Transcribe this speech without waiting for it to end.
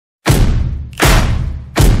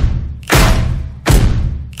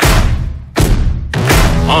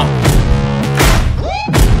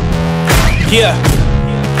Yeah.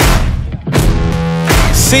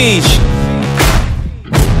 Seige,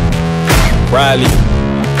 Riley,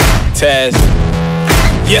 Taz.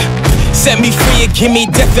 Yeah. Set me free and give me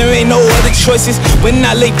death, there ain't no other choices. When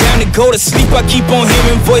I lay down to go to sleep, I keep on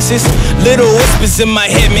hearing voices. Little whispers in my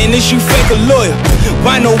head, man, is you fake or loyal?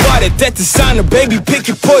 Why no water, death is sign, baby, pick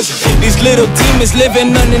your poison. These little demons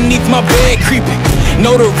living underneath my bed, creeping.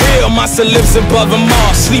 Know the real monster lives above them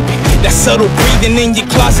all, sleeping. That subtle breathing in your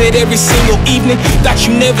closet every single evening. Thought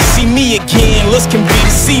you never see me again, looks can be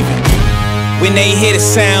deceiving. When they hear the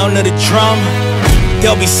sound of the drum,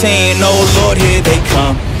 they'll be saying, oh Lord, here they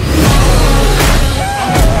come.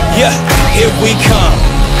 Yeah, here we come.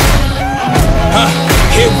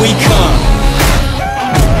 Here we come.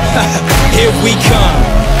 Here we come.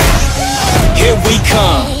 Here we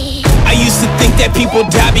come. I used to think that people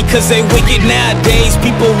die because they wicked. Nowadays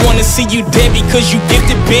people wanna see you dead because you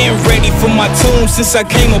gifted. Been ready for my tomb since I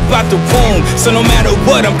came up out the womb. So no matter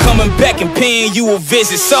what, I'm coming back and paying you a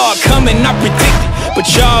visit. Saw it coming, I predicted, but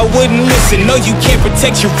y'all wouldn't listen. No, you can't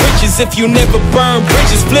protect your riches if you never burn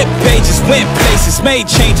bridges. Flip pages, went places,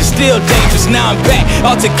 made changes, still dangerous. Now I'm back,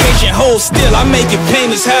 altercation, hold still, I make it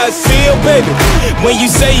painless. How it feel, baby? When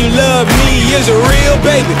you say you love me, is it real,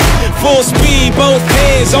 baby? Full speed, both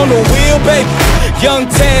hands on the wheel, baby. Young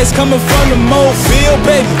Taz coming from the Mobile,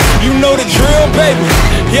 baby. You know the drill, baby.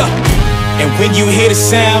 Yeah. And when you hear the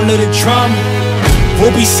sound of the drum,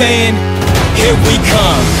 we'll be saying, here we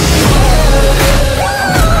come.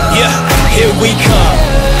 Yeah, here we come.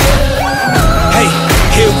 Hey,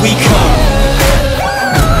 here we come.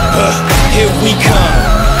 Here we come.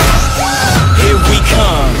 Here we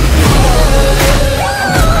come.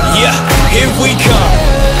 Yeah, here we come.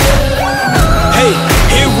 Hey,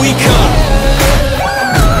 here we come.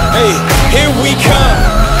 Hey, here we come.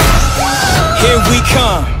 Here we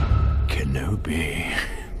come. Kenobi.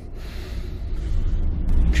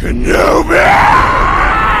 Kenobi!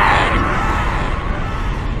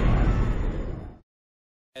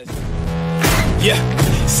 Yeah,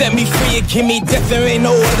 set me free and give me death, there ain't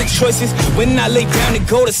no other choices. When I lay down to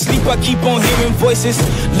go to sleep, I keep on hearing voices.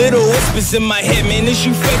 Little whispers in my head, man, is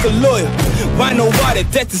you fake or loyal? Why no water,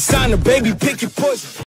 death is sign, baby, pick your poison.